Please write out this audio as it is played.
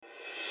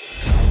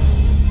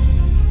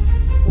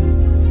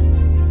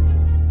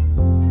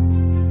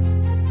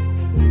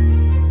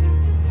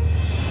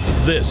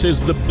This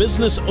is the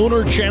Business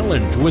Owner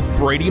Challenge with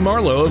Brady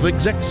Marlowe of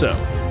Exexo.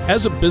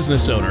 As a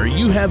business owner,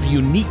 you have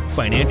unique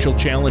financial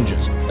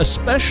challenges,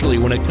 especially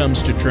when it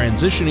comes to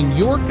transitioning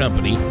your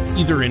company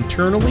either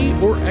internally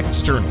or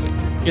externally.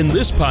 In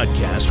this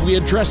podcast, we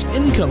address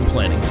income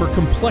planning for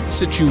complex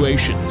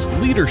situations,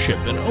 leadership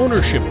and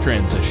ownership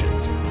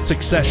transitions,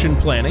 succession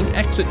planning,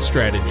 exit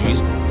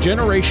strategies,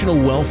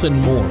 generational wealth, and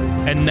more.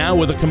 And now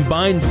with a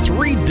combined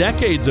 3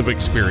 decades of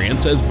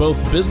experience as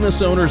both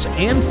business owners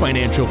and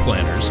financial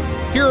planners,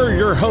 here are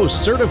your hosts,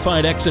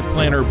 certified exit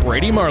planner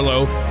Brady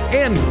Marlowe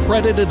and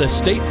credited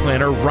estate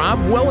planner Rob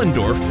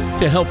Wellendorf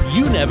to help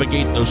you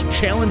navigate those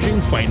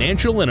challenging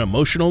financial and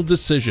emotional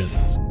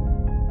decisions.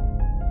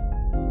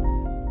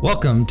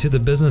 Welcome to the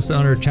Business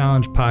Owner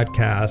Challenge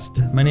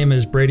podcast. My name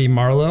is Brady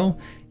Marlowe,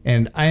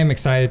 and I am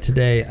excited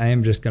today. I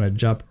am just going to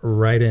jump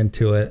right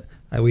into it.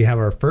 We have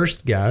our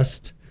first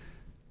guest,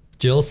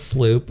 Jill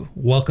Slupe.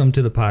 Welcome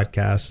to the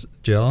podcast,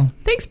 Jill.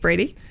 Thanks,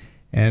 Brady.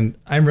 And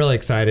I'm really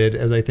excited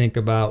as I think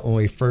about when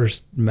we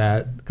first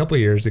met a couple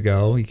of years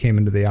ago. You came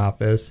into the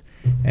office,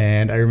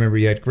 and I remember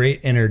you had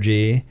great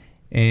energy,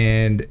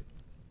 and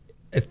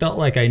it felt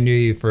like I knew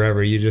you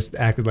forever. You just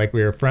acted like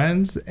we were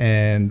friends,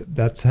 and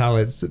that's how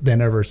it's been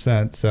ever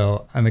since.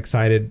 So I'm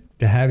excited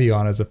to have you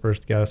on as a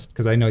first guest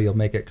because I know you'll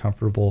make it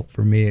comfortable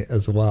for me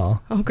as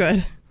well. Oh,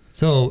 good.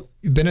 So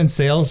you've been in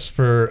sales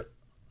for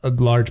a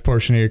large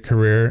portion of your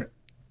career.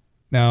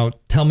 Now,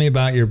 tell me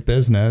about your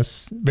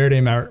business,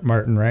 Verdi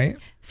Martin, right?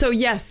 So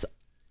yes,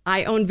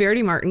 I own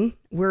Verdi Martin.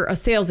 We're a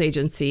sales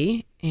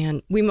agency,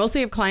 and we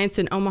mostly have clients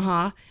in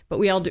Omaha, but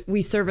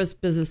we service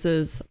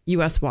businesses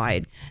U.S.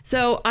 wide.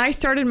 So I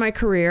started my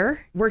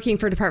career working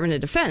for Department of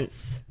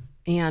Defense,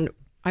 and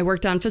I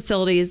worked on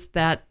facilities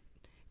that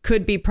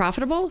could be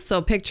profitable.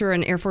 So picture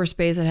an Air Force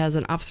base that has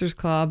an officers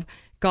club,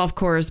 golf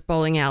course,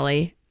 bowling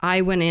alley. I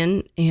went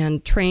in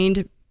and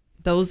trained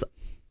those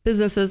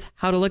businesses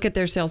how to look at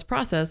their sales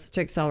process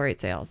to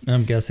accelerate sales.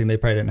 I'm guessing they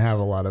probably didn't have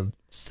a lot of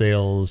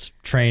sales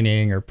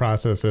training or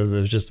processes. It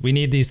was just, we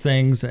need these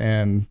things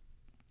and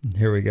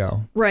here we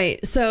go.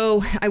 Right.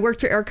 So I worked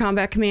for Air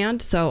Combat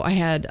Command. So I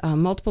had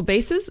multiple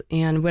bases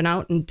and went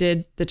out and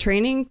did the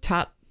training,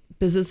 taught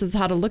businesses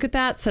how to look at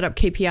that, set up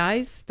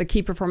KPIs, the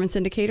key performance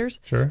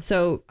indicators. Sure.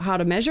 So how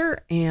to measure.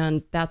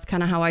 And that's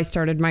kind of how I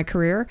started my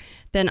career.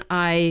 Then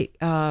I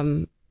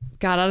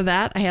got out of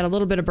that. I had a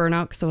little bit of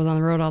burnout because I was on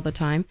the road all the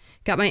time.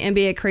 Got my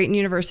MBA at Creighton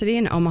University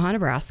in Omaha,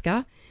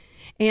 Nebraska.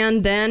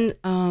 And then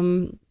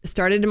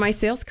started my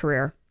sales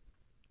career.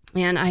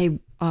 And I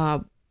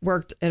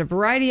worked at a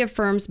variety of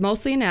firms,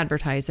 mostly in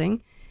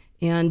advertising.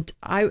 And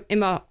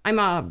I'm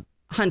a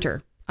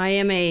hunter. I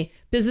am a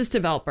business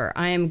developer.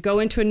 I am go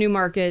into a new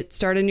market,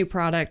 start a new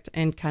product,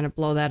 and kind of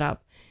blow that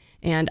up.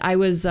 And I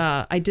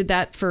did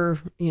that for,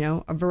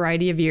 a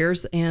variety of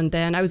years. And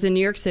then I was in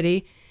New York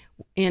City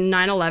in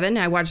 9/11.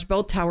 I watched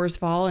both towers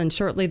fall, and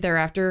shortly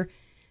thereafter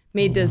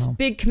made this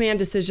big command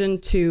decision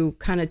to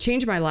kind of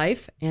change my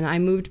life. And I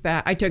moved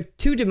back. I took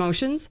 2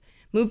 demotions,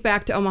 moved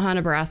back to Omaha,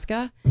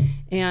 Nebraska,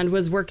 and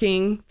was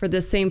working for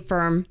this same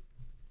firm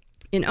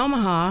in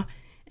Omaha,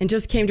 and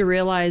just came to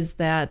realize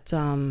that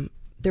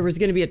there was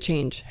going to be a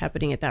change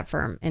happening at that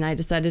firm. And I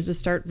decided to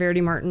start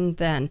Verdi Martin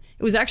then.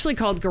 It was actually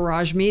called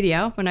Garage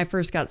Media when I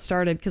first got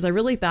started because I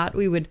really thought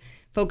we would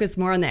focus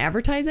more on the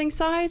advertising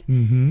side.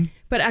 Mm-hmm.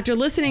 But after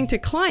listening to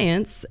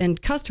clients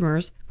and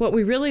customers, what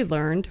we really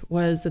learned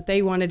was that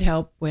they wanted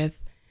help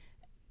with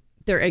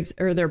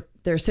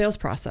their sales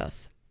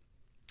process.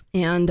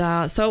 And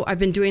so I've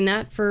been doing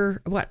that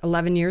for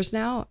 11 years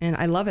now, and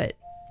I love it.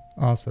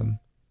 Awesome.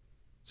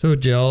 So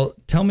Jill,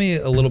 tell me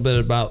a little bit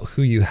about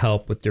who you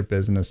help with your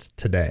business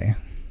today.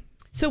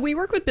 So we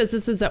work with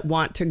businesses that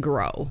want to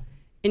grow.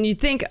 And you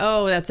think,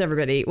 oh, that's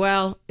everybody.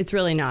 Well, it's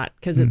really not,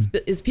 because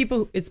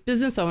it's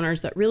business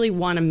owners that really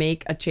want to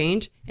make a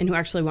change and who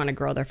actually want to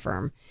grow their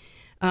firm.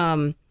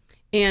 And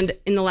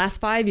in the last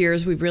 5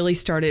 years, we've really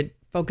started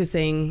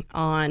focusing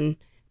on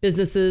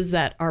businesses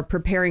that are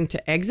preparing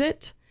to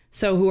exit.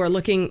 So who are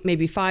looking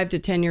maybe 5 to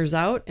 10 years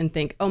out and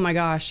think, oh my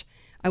gosh,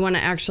 I want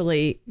to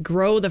actually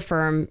grow the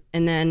firm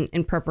and then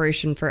in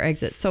preparation for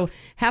exit. So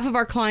half of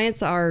our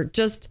clients are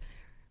just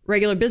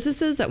regular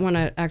businesses that want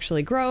to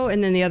actually grow,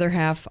 and then the other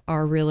half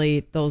are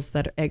really those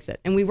that exit.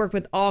 And we work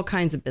with all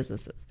kinds of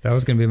businesses. That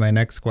was going to be my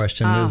next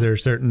question. Is there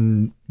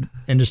certain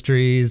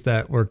industries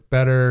that work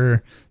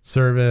better,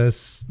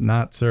 service,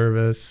 not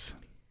service?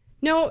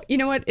 No, you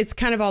know what? It's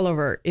kind of all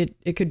over.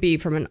 It could be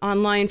from an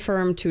online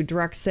firm to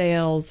direct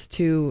sales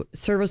to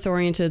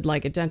service-oriented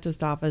like a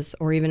dentist office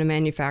or even a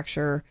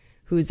manufacturer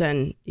who's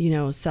then,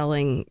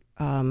 selling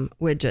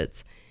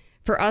widgets.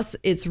 For us,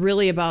 it's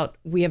really about,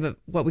 we have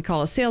what we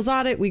call a sales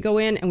audit. We go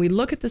in and we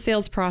look at the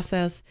sales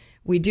process.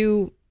 We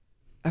do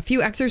a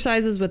few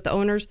exercises with the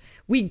owners.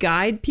 We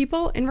guide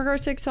people in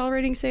regards to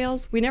accelerating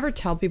sales. We never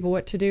tell people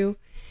what to do.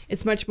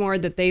 It's much more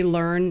that they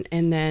learn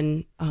and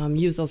then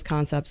use those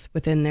concepts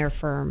within their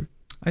firm.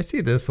 I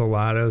see this a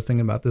lot. I was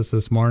thinking about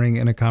this morning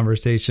in a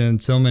conversation.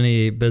 So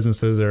many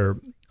businesses are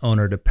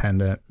owner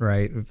dependent,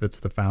 right? If it's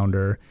the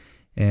founder.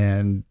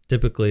 And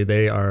typically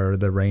they are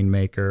the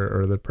rainmaker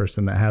or the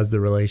person that has the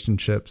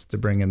relationships to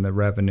bring in the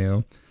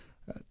revenue.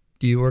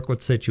 Do you work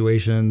with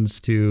situations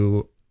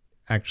to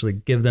actually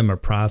give them a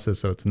process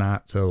so it's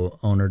not so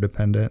owner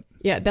dependent?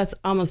 Yeah, that's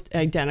almost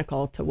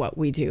identical to what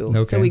we do.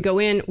 Okay. So we go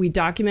in, we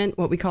document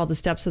what we call the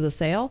steps of the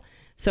sale.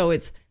 So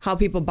it's how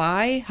people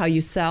buy, how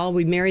you sell.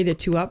 We marry the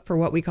two up for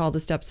what we call the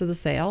steps of the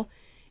sale.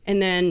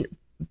 And then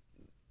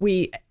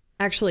we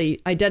actually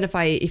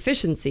identify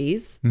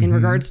efficiencies in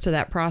regards to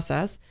that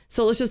process.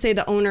 So let's just say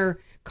the owner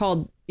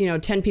called,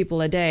 10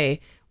 people a day.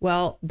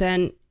 Well,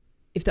 then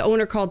if the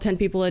owner called 10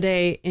 people a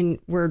day and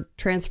we're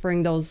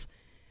transferring those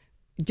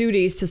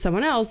duties to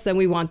someone else, then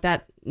we want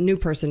that new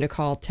person to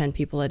call 10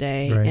 people a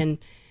day. Right.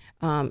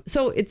 And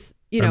so it's,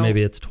 or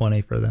maybe it's 20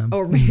 for them.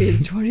 Or maybe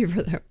it's 20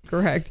 for them.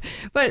 Correct.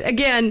 But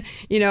again,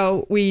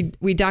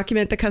 we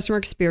document the customer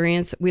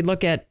experience. We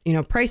look at,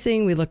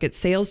 pricing. We look at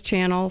sales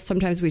channel.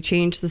 Sometimes we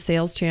change the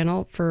sales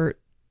channel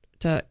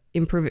to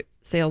improve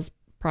sales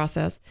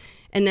process.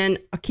 And then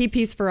a key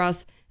piece for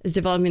us is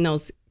developing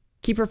those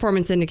key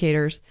performance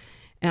indicators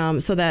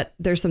so that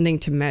there's something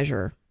to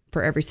measure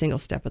for every single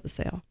step of the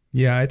sale.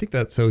 Yeah, I think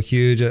that's so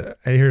huge. I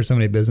hear so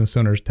many business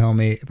owners tell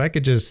me, if I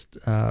could just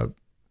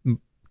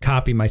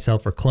copy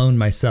myself or clone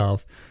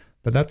myself,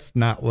 but that's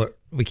not what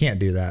we can't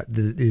do that.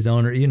 These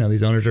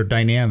owners are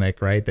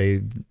dynamic, right?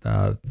 They,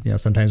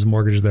 sometimes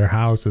mortgage their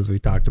house, as we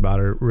talked about,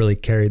 or really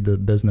carried the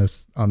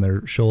business on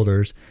their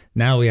shoulders.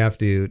 Now we have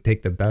to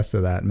take the best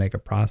of that and make a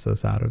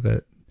process out of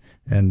it.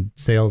 And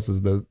sales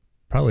is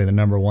probably the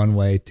number one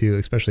way to,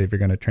 especially if you're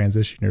going to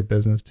transition your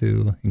business,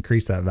 to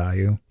increase that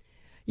value.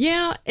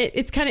 Yeah,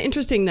 it's kind of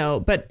interesting though.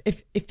 But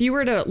if you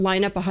were to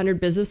line up 100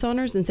 business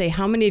owners and say,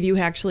 how many of you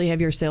actually have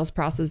your sales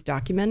process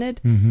documented?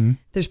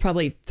 There's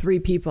probably 3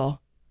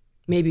 people,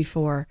 maybe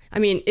 4. I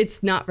mean,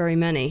 it's not very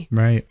many.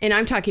 Right. And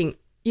I'm talking,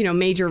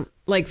 major,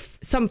 like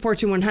some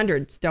Fortune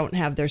 100s don't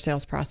have their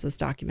sales process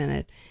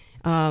documented.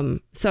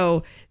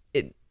 So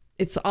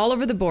it's all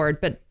over the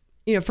board. But,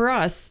 for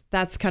us,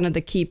 that's kind of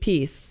the key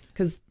piece,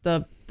 because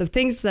the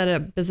things that a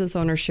business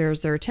owner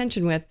shares their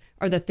attention with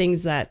are the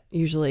things that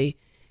usually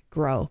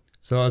grow.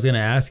 So I was going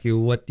to ask you,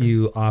 what do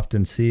you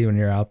often see when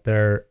you're out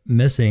there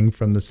missing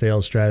from the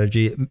sales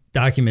strategy?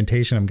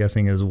 Documentation, I'm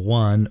guessing, is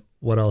one.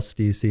 What else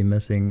do you see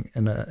missing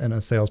in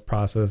a sales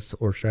process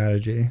or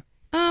strategy?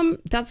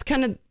 That's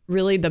kind of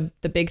really the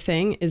big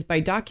thing, is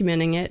by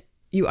documenting it,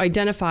 you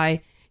identify,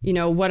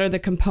 what are the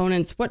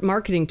components, what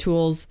marketing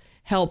tools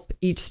help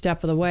each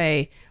step of the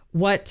way,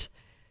 what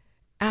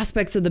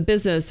aspects of the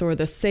business or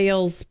the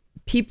sales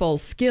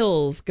people's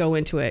skills go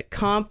into it.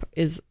 Comp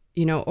is,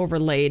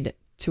 overlaid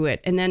to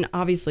it. And then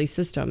obviously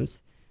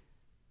systems.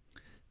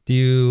 Do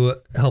you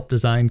help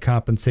design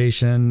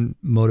compensation,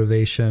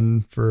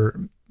 motivation for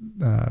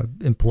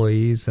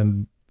employees?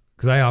 And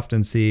because I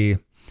often see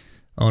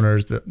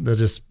owners that they'll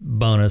just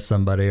bonus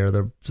somebody, or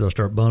they'll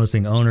start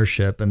bonusing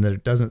ownership, and there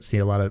doesn't seem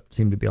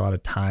to be a lot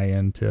of tie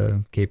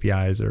into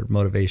KPIs or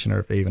motivation, or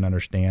if they even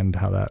understand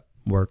how that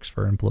works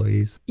for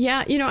employees.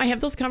 Yeah. I have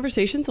those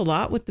conversations a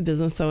lot with the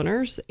business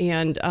owners,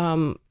 and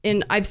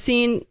I've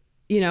seen,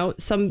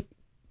 some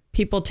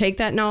people take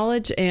that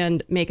knowledge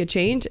and make a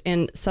change,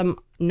 and some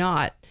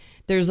not.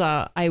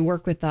 I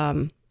work with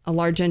a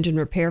large engine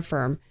repair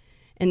firm,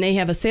 and they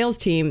have a sales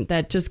team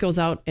that just goes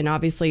out and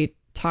obviously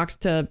talks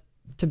to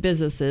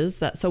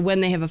businesses. So when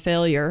they have a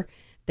failure,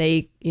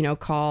 they,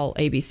 call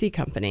ABC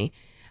company.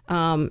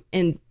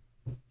 And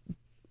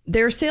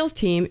their sales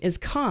team is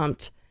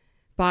comped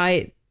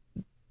by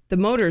the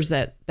motors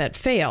that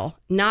fail,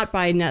 not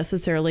by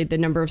necessarily the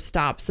number of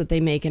stops that they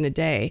make in a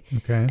day.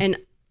 Okay. And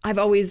I've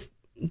always,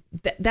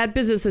 that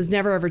business has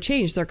never ever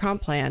changed their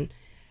comp plan,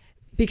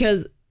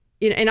 because,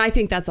 and I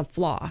think that's a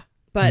flaw,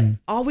 but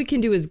all we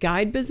can do is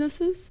guide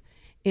businesses,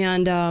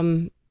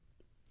 and,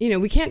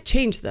 we can't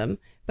change them.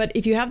 But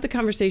if you have the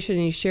conversation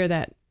and you share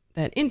that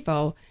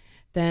info,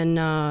 then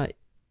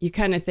you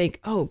kind of think,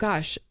 oh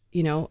gosh,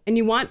 and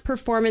you want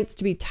performance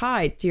to be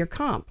tied to your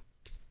comp.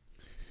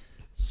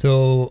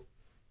 So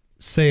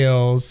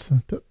sales,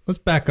 let's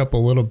back up a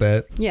little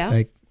bit. Yeah.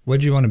 Like, what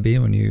did you want to be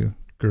when you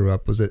grew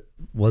up?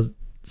 Was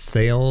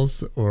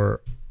sales,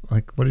 or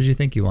like, what did you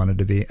think you wanted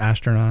to be?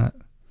 Astronaut?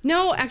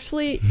 No,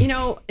 actually,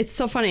 it's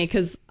so funny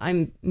because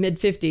I'm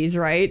mid-50s,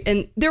 right?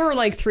 And there were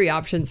like 3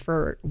 options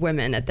for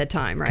women at the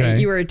time, right? Okay.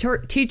 You were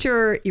a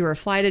teacher, you were a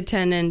flight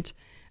attendant,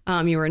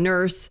 you were a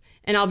nurse.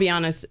 And I'll be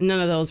honest, none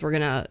of those were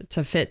going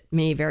to fit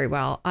me very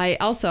well. I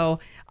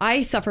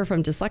suffer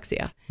from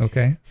dyslexia.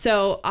 Okay.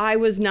 So I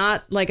was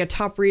not like a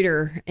top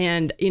reader.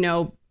 And,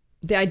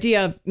 the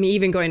idea of me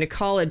even going to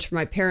college for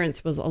my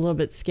parents was a little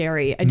bit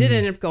scary. I did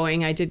end up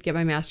going. I did get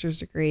my master's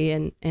degree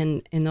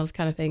and those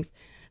kind of things.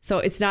 So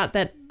it's not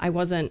that I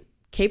wasn't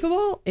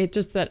capable. It's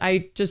just that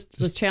I just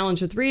was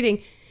challenged with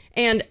reading.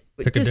 And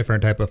took a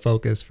different type of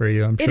focus for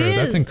you, I'm sure.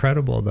 That's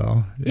incredible,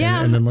 though.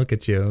 Yeah. And then look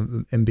at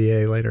you,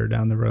 MBA later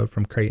down the road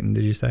from Creighton,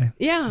 did you say?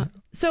 Yeah.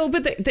 So,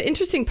 but the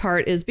interesting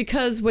part is,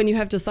 because when you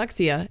have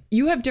dyslexia,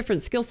 you have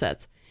different skill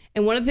sets.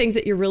 And one of the things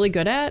that you're really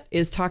good at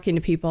is talking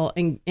to people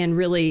and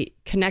really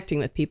connecting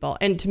with people.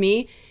 And to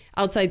me,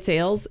 outside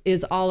sales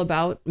is all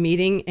about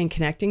meeting and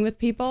connecting with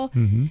people.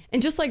 Mm-hmm.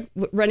 And just like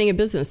running a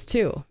business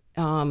too.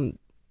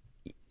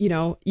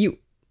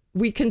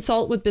 We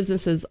consult with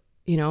businesses,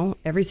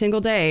 every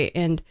single day,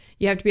 and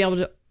you have to be able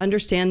to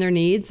understand their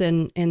needs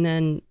and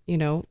then,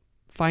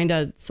 find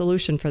a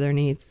solution for their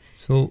needs.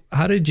 So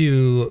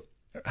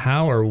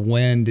how or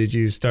when did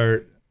you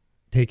start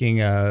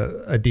taking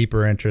a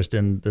deeper interest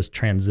in this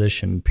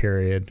transition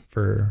period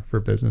for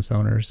business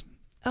owners?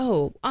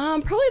 Oh,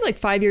 probably like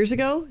 5 years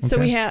ago. Okay.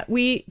 So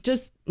we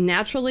just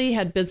naturally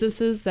had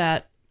businesses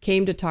that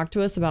came to talk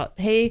to us about,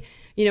 hey,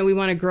 we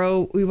want to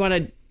grow. We want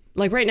to,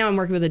 like right now I'm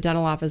working with a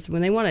dental office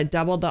when they want to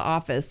double the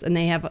office and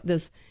they have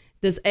this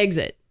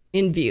exit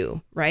in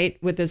view, right?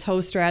 With this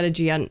whole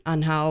strategy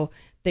on how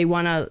they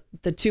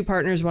the two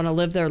partners want to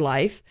live their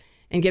life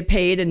and get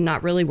paid and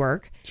not really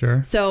work.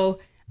 Sure. So,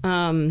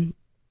 an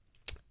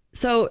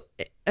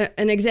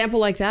example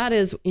like that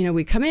is,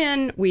 we come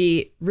in,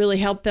 we really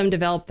help them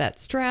develop that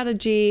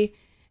strategy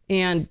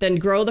and then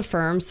grow the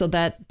firm so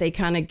that they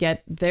kind of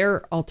get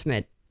their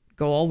ultimate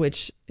goal,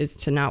 which is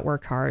to not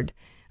work hard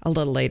a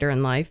little later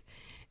in life.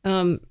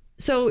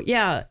 So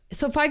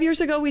 5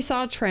 years ago, we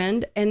saw a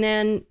trend. And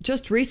then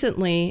just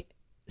recently,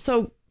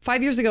 so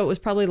 5 years ago, it was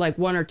probably like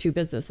one or two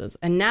businesses.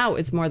 And now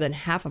it's more than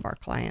half of our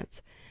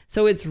clients.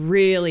 So it's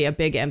really a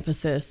big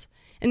emphasis.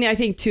 And I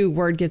think too,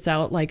 word gets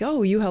out like,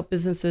 oh, you help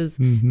businesses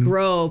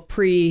grow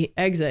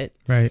pre-exit.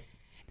 Right.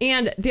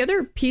 And the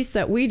other piece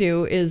that we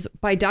do is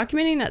by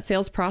documenting that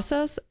sales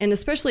process, and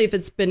especially if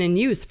it's been in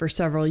use for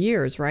several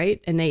years,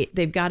 right? And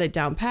they've got it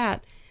down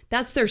pat,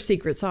 that's their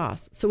secret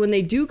sauce. So when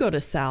they do go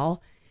to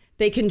sell,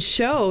 they can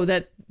show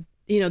that,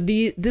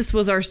 this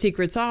was our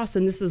secret sauce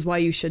and this is why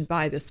you should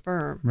buy this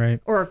firm,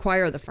 right? Or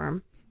acquire the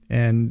firm.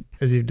 And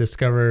as you've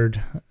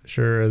discovered,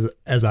 sure,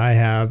 as I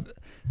have,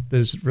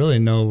 there's really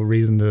no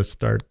reason to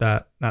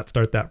not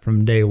start that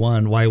from day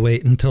one. Why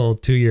wait until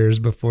 2 years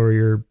before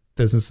your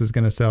business is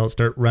going to sell?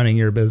 Start running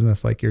your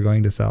business like you're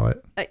going to sell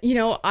it.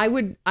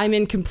 I'm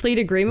in complete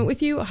agreement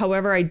with you.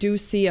 However, I do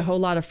see a whole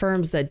lot of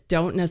firms that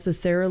don't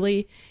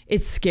necessarily,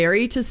 it's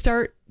scary to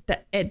start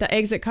the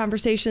exit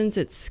conversations.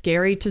 It's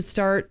scary to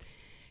start,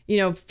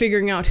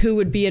 figuring out who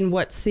would be in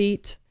what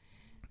seat.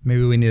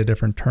 Maybe we need a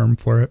different term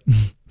for it.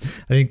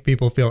 I think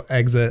people feel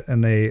exit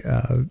and they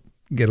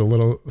get a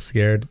little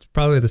scared. It's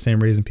probably the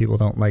same reason people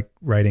don't like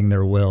writing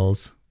their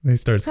wills. They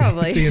start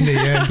seeing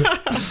the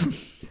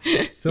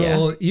end.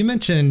 So You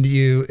mentioned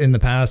in the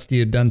past,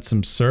 you'd done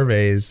some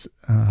surveys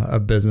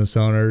of business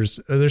owners.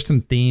 Are there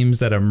some themes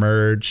that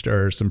emerged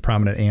or some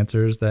prominent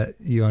answers that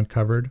you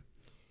uncovered?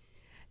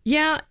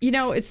 Yeah.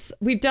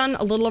 We've done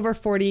a little over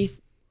 40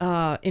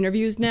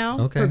 interviews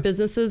now for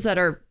businesses that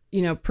are,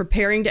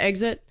 preparing to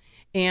exit.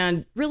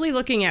 And really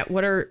looking at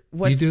do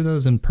you do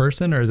those in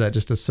person, or is that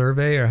just a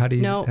survey, or how do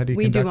you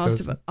we do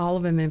all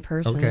of them in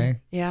person. Okay.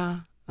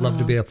 Yeah. Love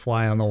to be a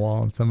fly on the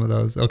wall in some of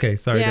those. Okay.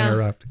 Sorry to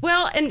interrupt.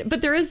 Well,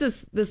 but there is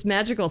this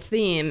magical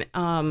theme.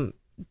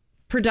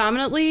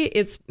 Predominantly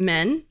it's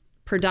men.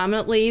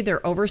 Predominantly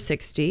they're over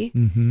 60.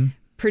 Mm-hmm.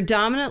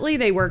 Predominantly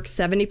they work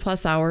 70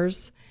 plus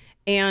hours.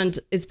 And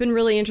it's been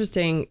really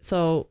interesting.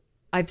 So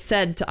I've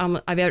said to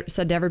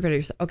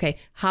everybody, okay,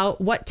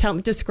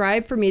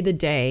 describe for me the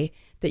day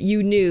that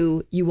you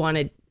knew you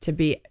wanted to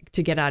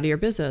get out of your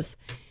business.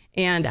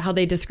 And how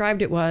they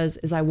described it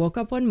is I woke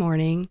up one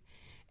morning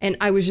and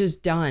I was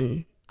just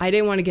done. I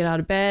didn't want to get out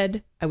of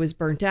bed. I was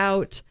burnt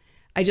out.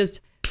 I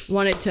just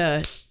wanted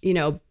to,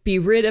 be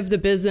rid of the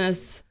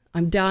business.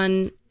 I'm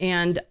done.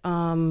 And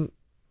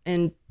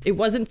it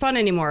wasn't fun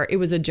anymore. It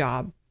was a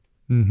job.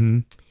 Mm-hmm.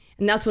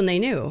 And that's when they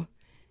knew.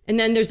 And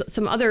then there's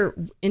some other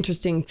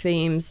interesting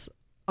themes.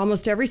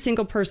 Almost every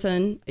single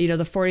person,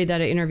 the 40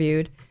 that I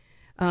interviewed,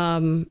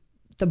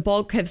 the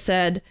bulk have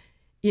said,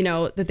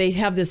 that they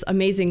have this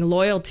amazing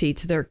loyalty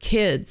to their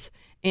kids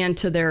and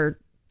to the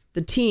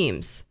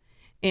teams.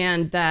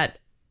 And that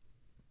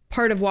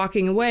part of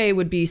walking away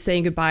would be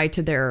saying goodbye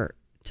to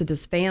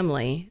this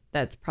family.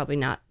 That's probably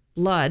not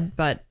blood,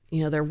 but,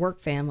 their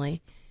work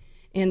family.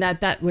 And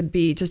that would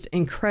be just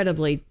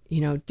incredibly,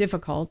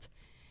 difficult.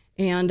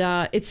 And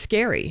it's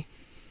scary.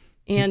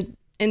 And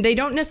they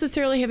don't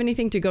necessarily have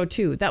anything to go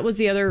to. That was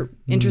the other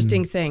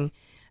interesting thing.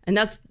 And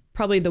that's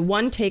probably the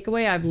one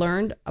takeaway I've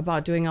learned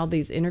about doing all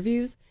these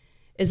interviews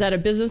is that a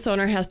business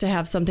owner has to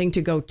have something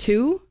to go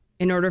to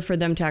in order for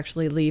them to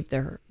actually leave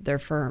their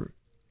firm.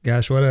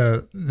 Gosh, what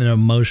an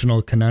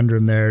emotional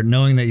conundrum there,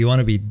 knowing that you want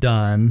to be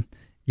done,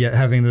 yet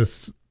having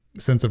this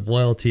sense of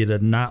loyalty to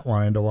not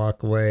wanting to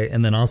walk away,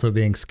 and then also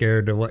being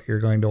scared of what you're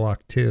going to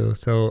walk to.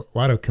 So a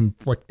lot of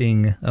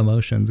conflicting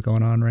emotions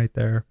going on right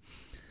there.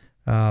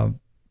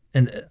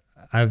 And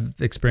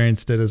I've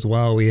experienced it as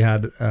well. We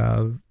had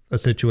a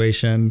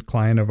situation,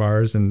 client of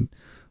ours, and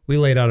we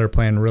laid out our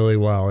plan really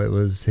well. It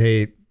was,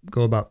 hey,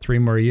 go about 3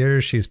 more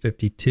years. She's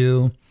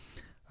 52.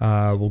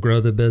 We'll grow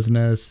the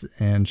business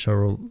and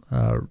she'll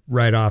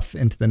ride off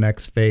into the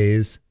next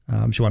phase.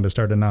 She wanted to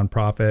start a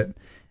nonprofit.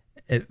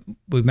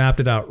 we mapped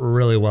it out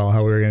really well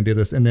how we were going to do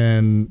this. And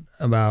then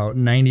about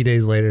 90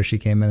 days later, she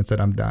came in and said,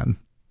 I'm done.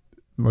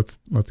 Let's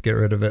get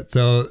rid of it.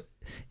 So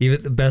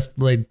even the best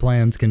laid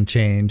plans can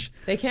change.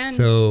 They can.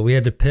 So we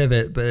had to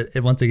pivot, but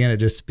once again, it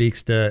just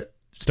speaks to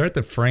start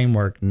the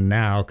framework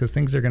now, because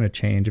things are going to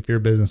change. If you're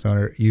a business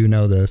owner, you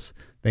know this,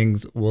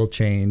 things will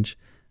change.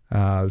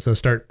 So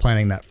start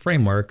planning that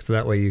framework so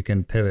that way you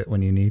can pivot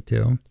when you need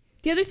to.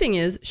 The other thing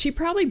is she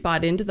probably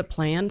bought into the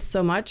plan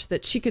so much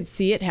that she could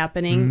see it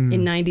happening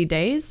in 90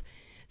 days.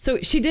 So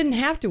she didn't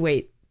have to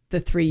wait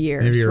the 3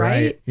 years, Maybe you're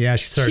right? Yeah,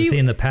 she started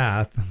seeing the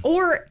path.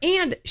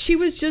 And she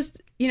was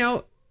just,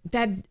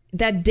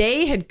 that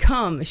day had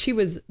come. She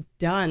was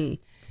done.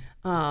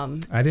 I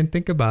didn't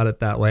think about it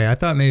that way. I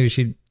thought maybe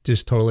she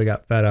just totally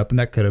got fed up, and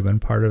that could have been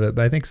part of it.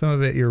 But I think some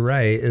of it, you're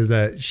right, is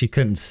that she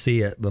couldn't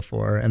see it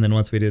before. And then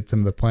once we did some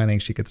of the planning,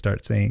 she could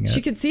start seeing it.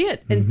 She could see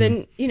it. And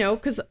then,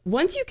 because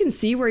once you can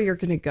see where you're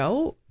going to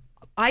go,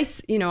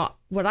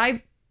 what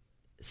I've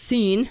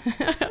seen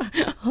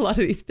a lot of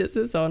these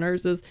business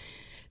owners is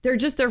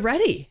they're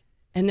ready.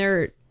 And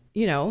they're,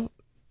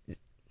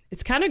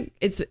 it's kind of,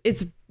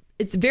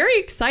 it's very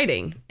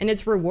exciting and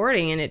it's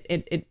rewarding,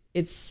 and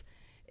it's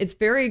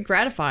very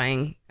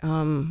gratifying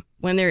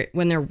when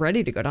they're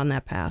ready to go down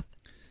that path.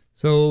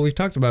 So we've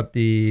talked about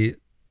the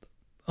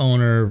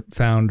owner,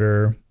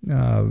 founder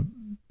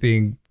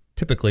being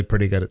typically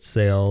pretty good at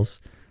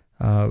sales.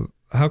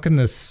 How can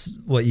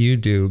what you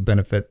do,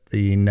 benefit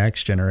the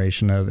next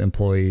generation of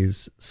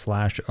employees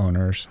 /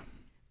 owners?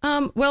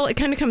 Well, it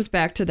kind of comes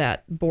back to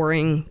that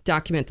boring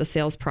document the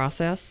sales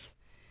process.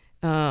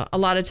 A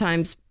lot of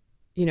times,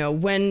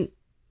 when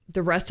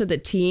the rest of the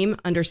team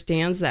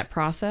understands that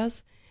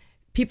process,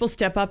 people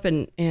step up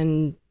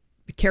and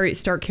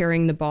start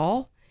carrying the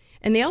ball.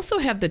 And they also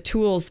have the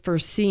tools for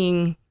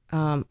seeing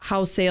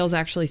how sales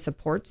actually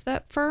supports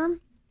that firm.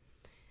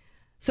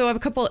 So I have a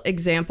couple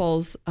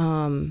examples.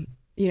 I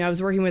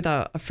was working with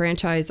a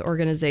franchise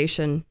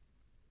organization,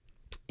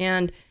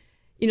 and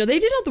they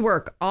did all the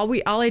work.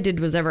 All I did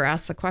was ever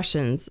ask the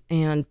questions.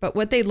 But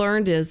what they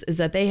learned is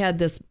that they had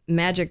this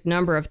magic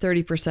number of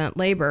 30%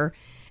 labor.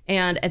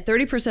 And at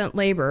 30%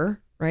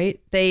 labor, right,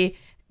 they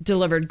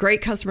delivered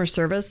great customer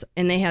service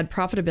and they had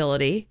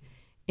profitability.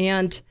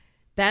 And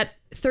that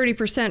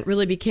 30%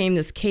 really became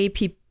this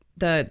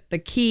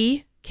the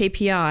key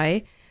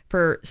KPI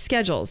for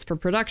schedules, for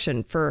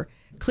production, for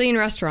clean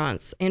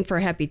restaurants, and for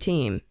a happy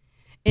team.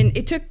 And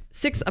it took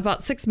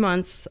about 6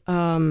 months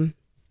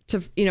to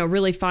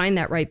really find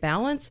that right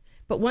balance.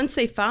 But once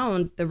they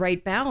found the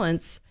right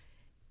balance,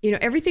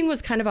 everything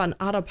was kind of on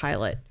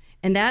autopilot.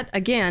 And that,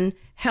 again,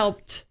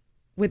 helped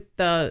with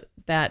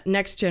that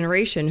next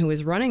generation who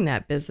was running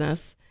that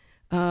business,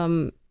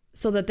 so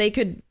that they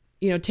could,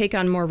 take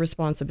on more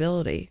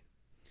responsibility.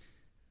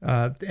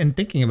 And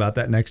thinking about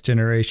that next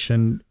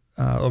generation,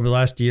 over the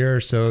last year or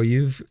so,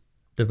 you've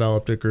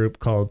developed a group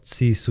called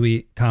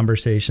C-Suite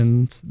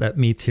Conversations that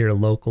meets here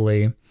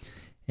locally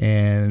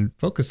and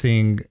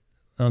focusing,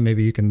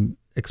 maybe you can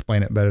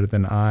explain it better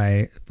than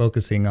I,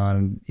 focusing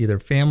on either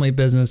family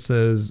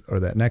businesses or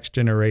that next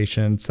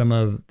generation, some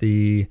of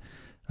the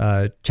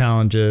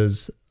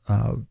challenges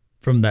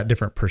from that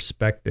different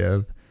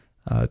perspective.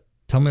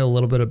 Tell me a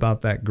little bit about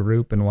that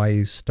group and why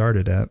you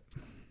started it.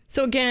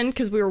 So again,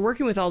 because we were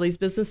working with all these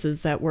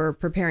businesses that were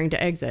preparing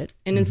to exit,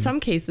 and in some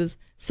cases,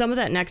 some of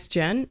that next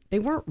gen, they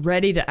weren't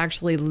ready to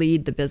actually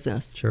lead the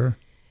business. Sure.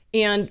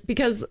 And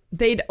because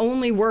they'd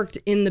only worked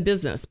in the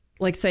business,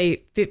 like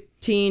say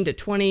 15 to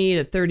 20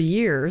 to 30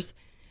 years.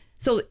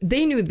 So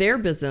they knew their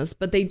business,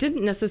 but they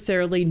didn't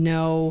necessarily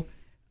know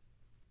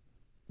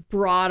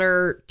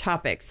broader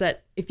topics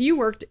that if you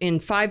worked in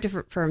 5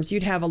 different firms,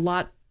 you'd have a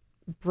lot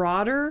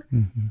broader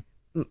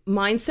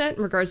mindset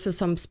in regards to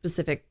some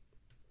specific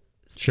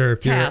Sure.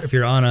 If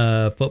you're on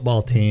a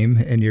football team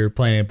and you're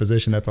playing a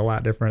position, that's a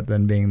lot different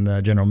than being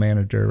the general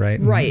manager, right?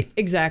 Right.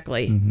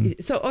 Exactly.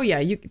 So,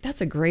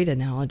 that's a great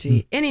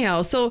analogy.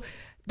 Anyhow, so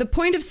the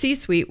point of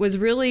C-Suite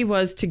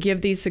was to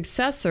give these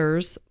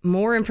successors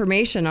more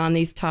information on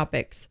these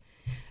topics.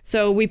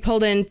 So we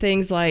pulled in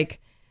things like,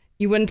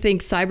 you wouldn't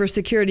think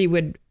cybersecurity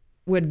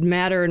would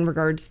matter in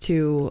regards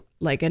to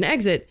like an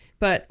exit,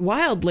 but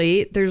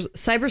wildly,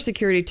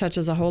 cybersecurity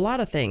touches a whole lot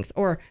of things,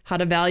 or how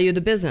to value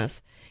the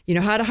business.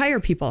 How to hire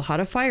people, how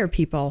to fire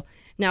people.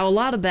 Now, a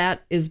lot of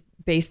that is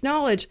base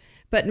knowledge,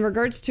 but in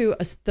regards to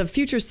the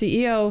future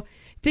CEO,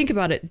 think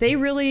about it. They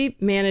really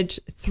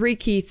manage 3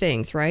 key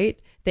things, right?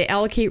 They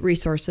allocate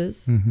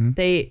resources,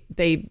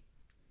 they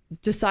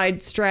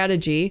decide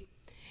strategy,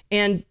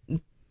 and,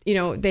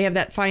 they have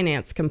that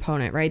finance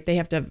component, right? They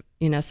have to,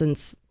 in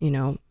essence,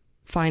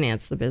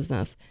 finance the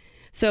business.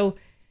 So,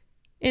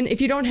 and if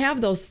you don't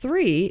have those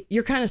 3,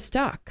 you're kind of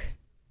stuck.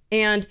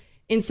 And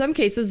in some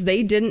cases,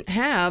 they didn't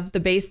have the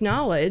base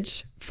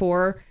knowledge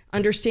for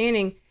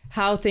understanding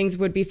how things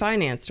would be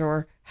financed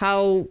or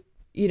how,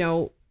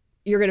 you're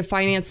going to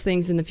finance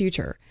things in the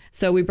future.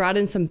 So we brought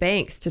in some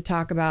banks to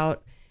talk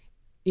about,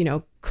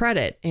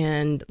 credit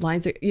and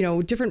lines of,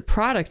 different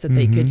products that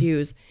they could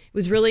use. It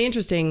was really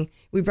interesting.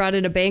 We brought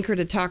in a banker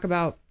to talk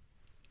about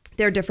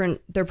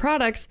their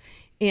products.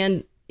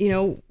 And,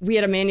 we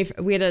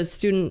had a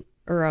student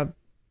or a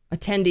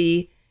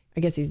attendee, I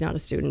guess he's not a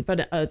student,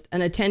 but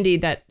an attendee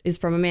that is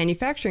from a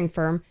manufacturing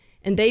firm.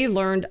 And they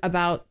learned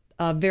about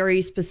a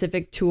very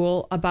specific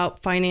tool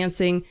about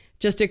financing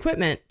just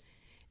equipment.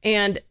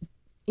 And,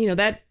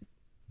 that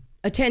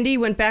attendee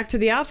went back to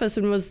the office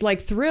and was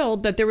like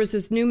thrilled that there was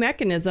this new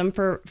mechanism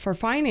for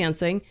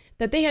financing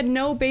that they had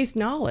no base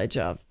knowledge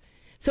of.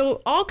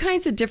 So all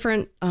kinds of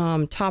different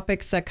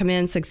topics that come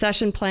in.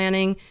 Succession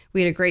planning.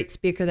 We had a great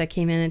speaker that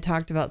came in and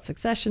talked about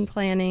succession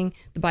planning,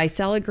 the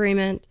buy-sell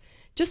agreement,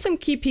 just some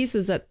key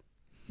pieces that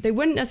they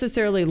wouldn't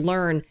necessarily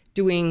learn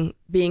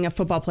being a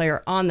football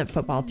player on the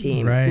football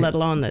team, right, let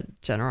alone the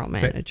general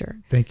manager.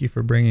 Thank you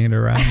for bringing it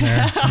around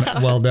there.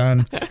 Well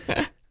done.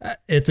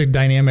 It's a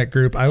dynamic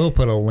group. I will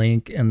put a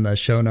link in the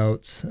show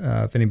notes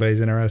if anybody's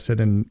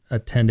interested in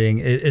attending.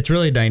 It's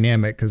really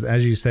dynamic because,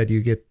 as you said,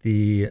 you get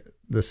the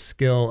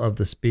skill of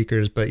the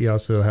speakers, but you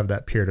also have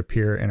that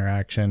peer-to-peer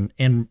interaction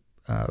and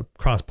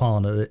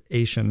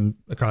cross-pollination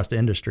across the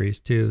industries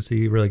too. So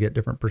you really get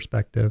different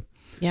perspective.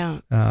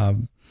 Yeah.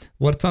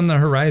 What's on the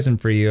horizon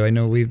for you? I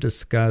know we've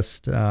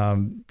discussed,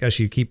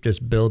 you keep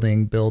just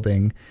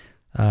building,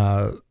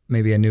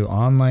 maybe a new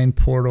online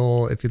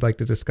portal, if you'd like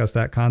to discuss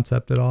that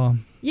concept at all.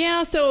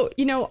 Yeah. So,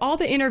 all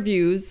the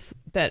interviews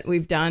that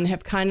we've done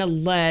have kind of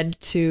led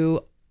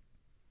to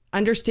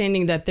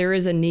understanding that there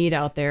is a need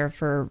out there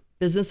for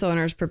business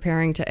owners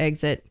preparing to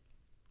exit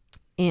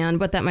and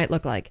what that might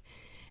look like.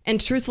 And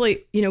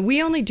truthfully,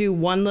 we only do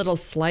one little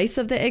slice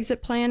of the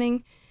exit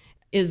planning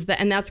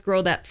and that's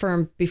grow that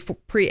firm before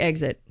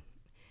pre-exit.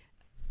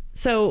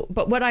 So,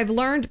 but what I've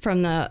learned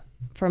from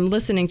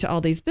listening to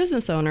all these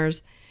business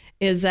owners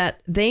is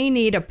that they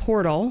need a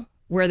portal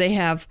where they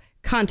have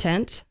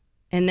content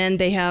and then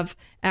they have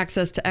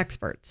access to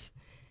experts.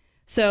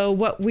 So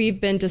what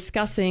we've been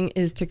discussing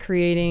is to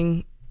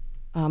creating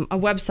a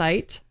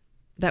website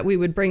that we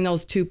would bring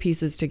those two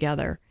pieces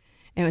together.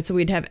 And so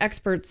we'd have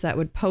experts that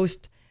would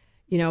post,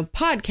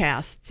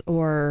 podcasts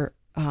or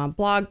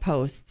blog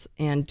posts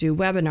and do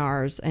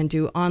webinars and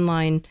do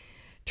online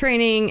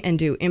training and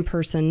do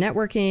in-person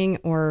networking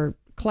or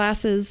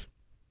classes.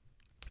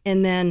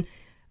 And then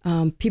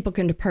people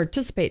can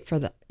participate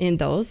in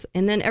those.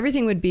 And then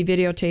everything would be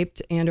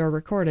videotaped and or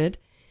recorded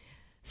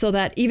so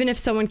that even if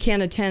someone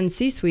can't attend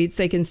C-suites,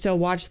 they can still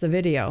watch the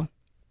video.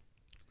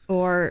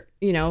 Or,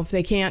 if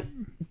they can't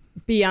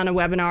be on a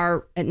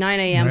webinar at 9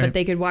 a.m., right, but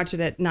they could watch it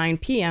at 9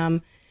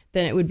 p.m.,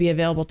 then it would be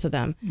available to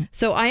them.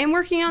 So I am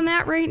working on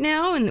that right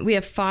now. And we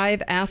have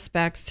 5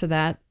 aspects to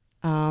that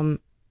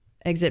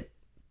exit,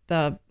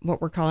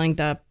 what we're calling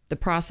the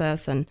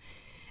process. And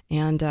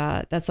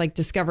that's like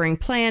discovering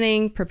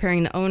planning,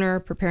 preparing the owner,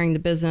 preparing the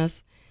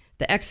business,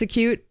 the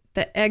execute,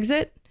 the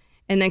exit,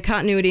 and then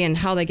continuity and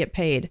how they get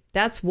paid.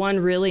 That's one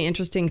really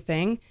interesting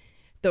thing.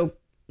 The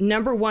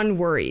number one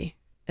worry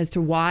as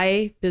to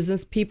why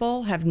business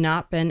people have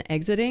not been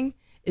exiting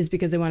is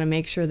because they want to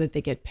make sure that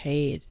they get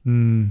paid.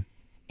 Mm.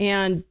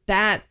 And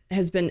that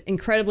has been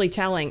incredibly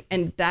telling.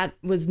 And that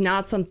was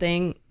not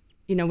something,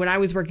 when I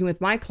was working with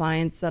my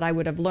clients that I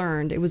would have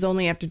learned. It was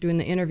only after doing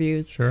the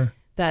interviews. Sure.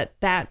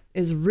 That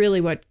is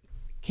really what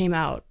came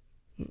out.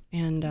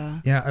 And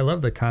yeah, I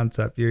love the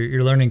concept.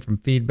 You're learning from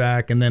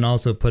feedback and then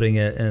also putting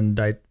it in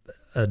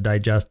a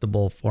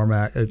digestible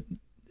format.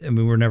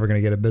 We're never going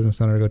to get a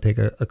business owner to go take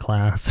a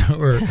class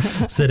or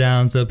sit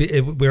down. So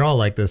we're all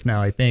like this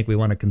now. I think we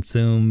want to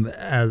consume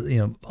as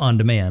on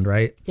demand,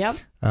 right? Yep.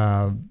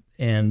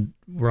 And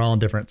we're all in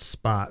different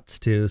spots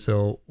too.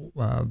 So,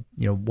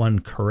 one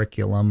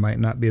curriculum might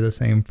not be the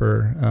same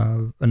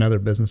for another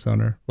business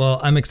owner. Well,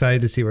 I'm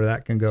excited to see where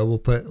that can go. We'll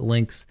put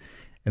links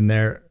in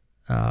there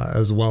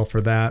as well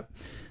for that.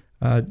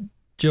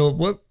 Jill,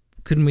 what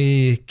could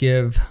we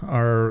give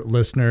our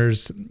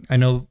listeners? I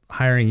know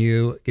hiring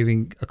you,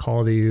 giving a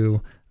call to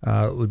you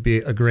would be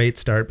a great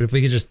start. But if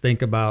we could just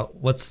think about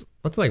what's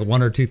like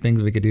 1 or 2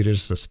 things we could do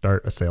just to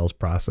start a sales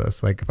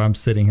process. Like if I'm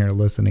sitting here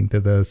listening to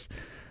this,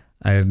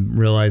 I'm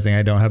realizing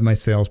I don't have my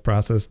sales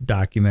process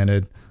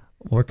documented.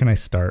 Where can I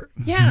start?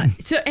 Yeah.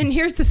 So, and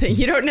here's the thing,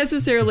 you don't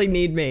necessarily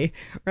need me,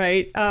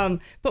 right?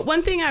 But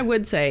one thing I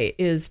would say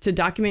is to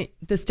document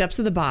the steps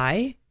of the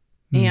buy.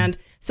 And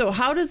so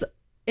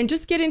and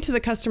just get into the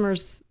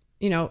customers,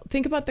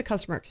 think about the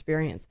customer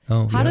experience.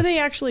 How do they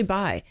actually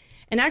buy?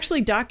 And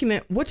actually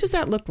document, what does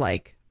that look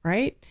like,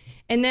 right?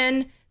 And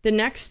then the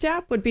next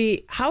step would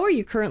be, how are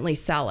you currently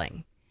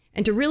selling?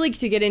 And to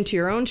get into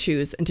your own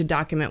shoes and to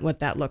document what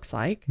that looks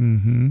like.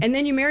 Mm-hmm. And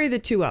then you marry the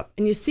two up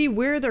and you see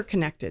where they're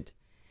connected.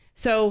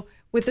 So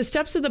with the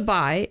steps of the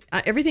buy,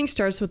 everything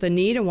starts with a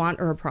need, a want,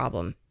 or a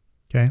problem.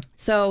 Okay.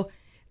 So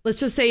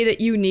let's just say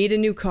that you need a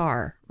new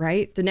car,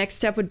 right? The next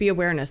step would be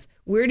awareness.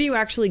 Where do you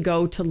actually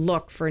go to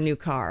look for a new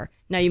car?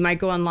 Now you might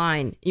go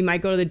online. You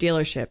might go to the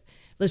dealership.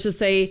 Let's just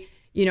say,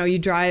 you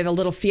drive a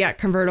little Fiat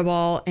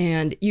convertible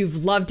and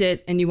you've loved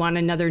it and you want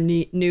another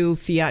new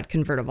Fiat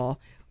convertible.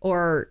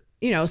 Or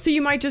so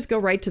you might just go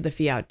right to the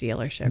Fiat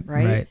dealership,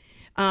 right?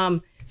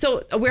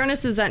 So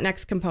awareness is that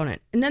next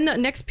component. And then the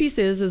next piece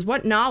is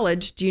what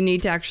knowledge do you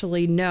need to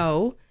actually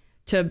know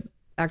to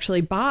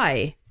actually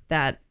buy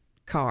that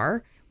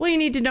car? Well, you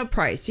need to know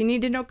price. You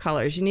need to know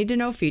colors. You need to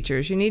know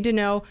features. You need to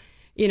know,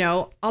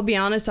 I'll be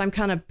honest, I'm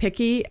kind of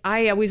picky.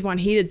 I always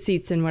want heated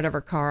seats in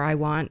whatever car I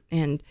want.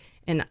 And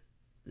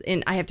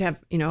I have to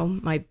have,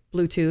 my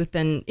Bluetooth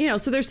and,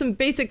 so there's some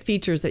basic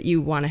features that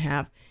you want to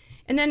have.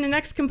 And then the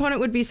next component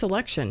would be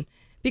selection,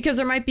 because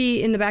there might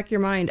be in the back of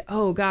your mind,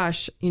 oh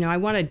gosh, I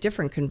want a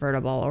different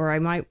convertible, or I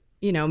might,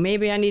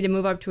 maybe I need to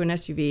move up to an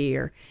SUV,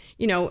 or,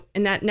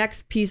 and that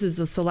next piece is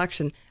the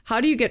selection.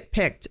 How do you get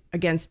picked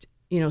against,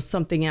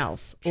 something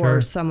else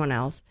or someone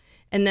else?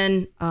 And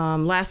then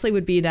lastly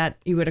would be that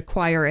you would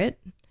acquire it.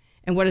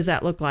 And what does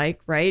that look like,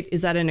 right?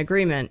 Is that an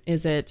agreement?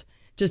 Is it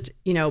just,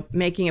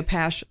 making a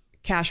cash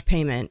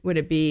payment? Would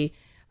it be,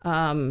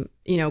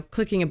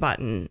 clicking a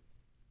button?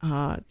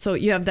 So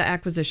you have the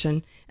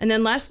acquisition. And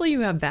then lastly,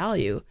 you have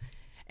value.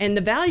 And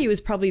the value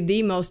is probably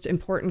the most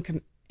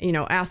important,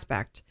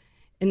 aspect.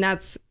 And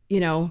that's,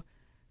 if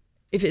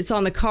it's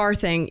on the car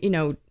thing,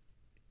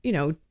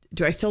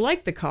 do I still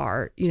like the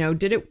car?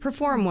 Did it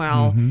perform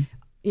well? Mm-hmm.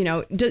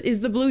 Is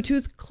the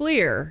Bluetooth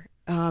clear?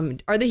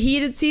 Are the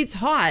heated seats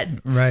hot?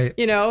 Right.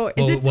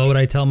 What would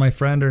I tell my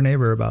friend or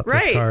neighbor about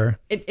this car?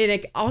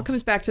 It all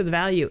comes back to the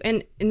value.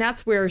 And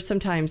that's where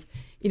sometimes,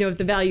 if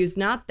the value is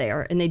not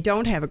there and they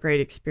don't have a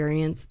great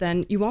experience,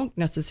 then you won't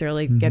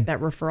necessarily get that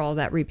referral,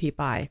 that repeat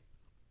buy.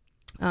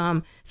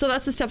 So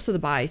that's the steps of the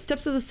buy.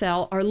 Steps of the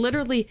sell are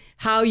literally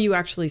how you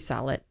actually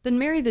sell it. Then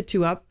marry the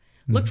two up,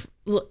 look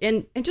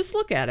and just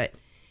look at it.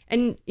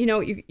 And,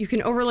 you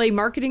can overlay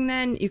marketing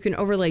then, you can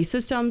overlay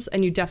systems,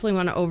 and you definitely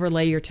want to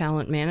overlay your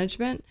talent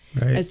management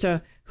as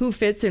to who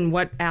fits in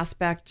what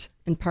aspect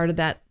and part of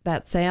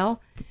that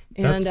sale.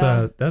 And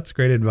that's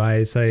great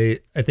advice. I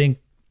think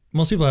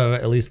most people have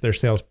at least their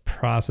sales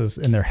process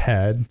in their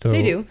head. So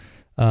they do.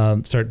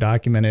 Start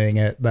documenting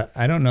it. But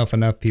I don't know if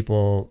enough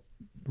people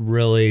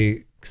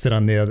really sit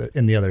in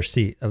the other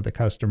seat of the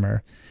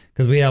customer,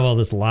 because we have all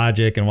this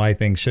logic and why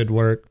things should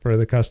work for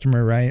the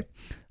customer, right?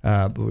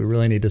 But we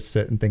really need to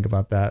sit and think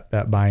about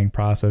that buying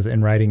process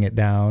and writing it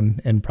down,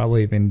 and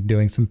probably even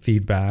doing some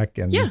feedback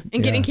and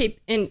getting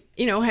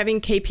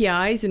having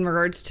KPIs in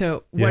regards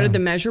to what are the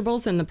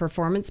measurables and the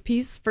performance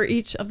piece for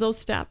each of those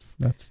steps.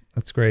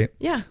 That's great.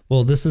 Yeah.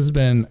 Well, this has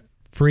been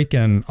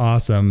freaking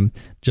awesome.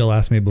 Jill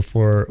asked me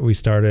before we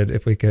started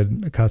if we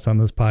could cuss on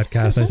this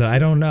podcast. I said, I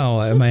don't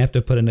know. I might have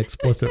to put an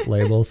explicit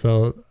label.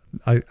 So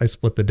I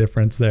split the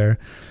difference there.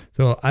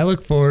 So I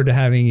look forward to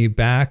having you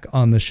back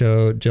on the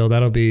show, Jill.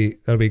 That'll be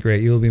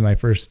great. You'll be my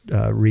first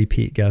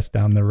repeat guest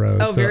down the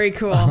road. Oh, so, very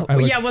cool.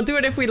 We'll do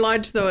it if we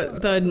launch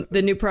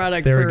the new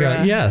product. There we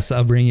go. Yes,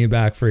 I'll bring you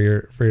back for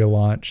your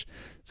launch.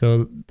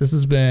 So this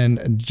has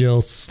been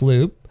Jill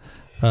Slupe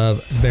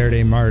of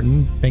Verde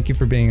Martin. Thank you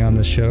for being on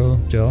the show,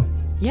 Jill.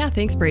 Yeah,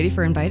 thanks, Brady,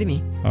 for inviting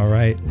me. All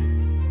right.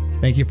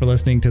 Thank you for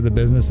listening to the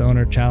Business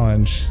Owner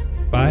Challenge.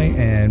 Bye,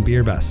 and be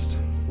your best.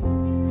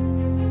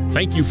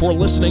 Thank you for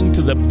listening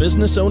to the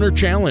Business Owner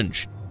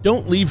Challenge.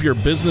 Don't leave your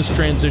business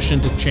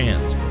transition to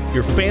chance.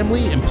 Your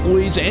family,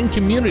 employees, and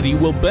community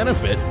will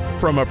benefit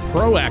from a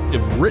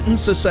proactive written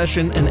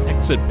succession and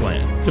exit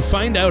plan. To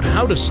find out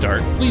how to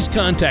start, please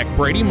contact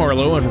Brady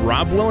Marlowe and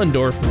Rob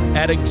Willendorf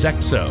at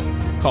Exexo.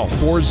 Call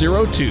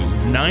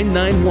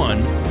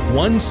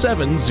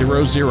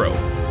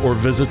 402-991-1700 or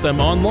visit them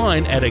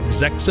online at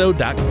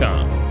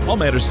exexo.com. All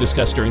matters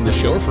discussed during this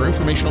show are for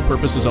informational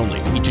purposes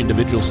only. Each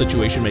individual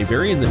situation may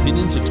vary, and the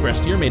opinions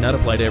expressed here may not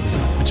apply to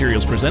everyone.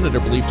 Materials presented are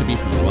believed to be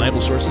from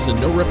reliable sources, and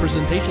no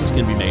representations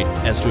can be made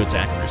as to its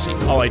accuracy.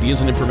 All ideas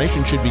and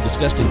information should be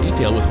discussed in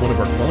detail with one of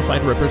our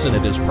qualified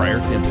representatives prior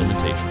to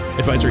implementation.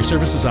 Advisory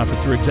services offered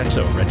through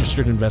Exexo, a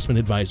registered investment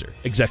advisor.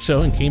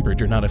 Exexo and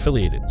Cambridge are not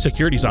affiliated.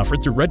 Securities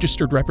offered through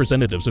registered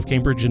representatives of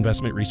Cambridge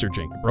Investment Research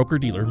Inc.,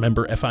 broker-dealer,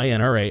 member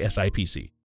FINRA SIPC.